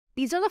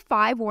These are the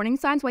 5 warning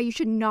signs why you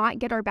should not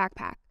get our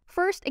backpack.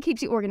 First, it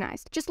keeps you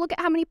organized. Just look at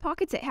how many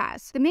pockets it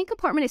has. The main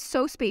compartment is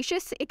so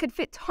spacious, it could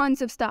fit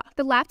tons of stuff.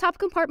 The laptop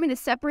compartment is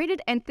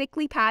separated and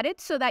thickly padded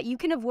so that you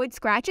can avoid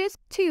scratches.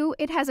 2,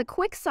 it has a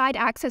quick side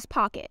access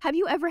pocket. Have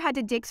you ever had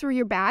to dig through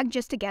your bag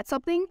just to get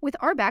something? With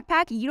our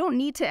backpack, you don't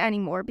need to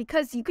anymore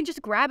because you can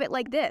just grab it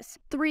like this.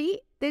 3,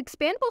 the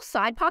expandable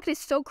side pocket is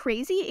so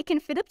crazy, it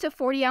can fit up to a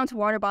 40-ounce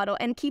water bottle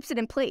and keeps it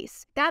in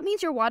place. That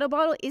means your water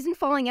bottle isn't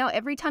falling out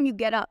every time you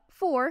get up.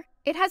 4,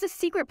 it has a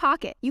secret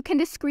pocket. You can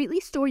discreetly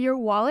store your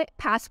wallet,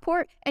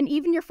 passport, and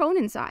even your phone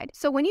inside.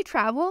 So when you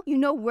travel, you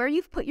know where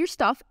you've put your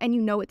stuff and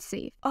you know it's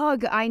safe.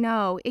 Ugh, I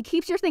know. It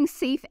keeps your things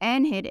safe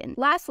and hidden.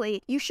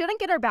 Lastly, you shouldn't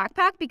get our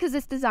backpack because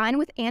it's designed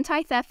with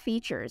anti-theft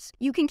features.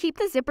 You can keep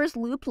the zippers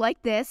looped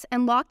like this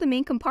and lock the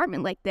main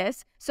compartment like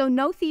this, so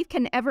no thief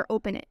can ever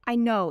open it. I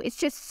know, it's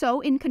just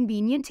so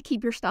inconvenient to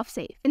keep your stuff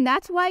safe. And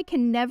that's why I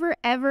can never,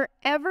 ever,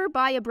 ever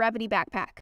buy a Brevity backpack.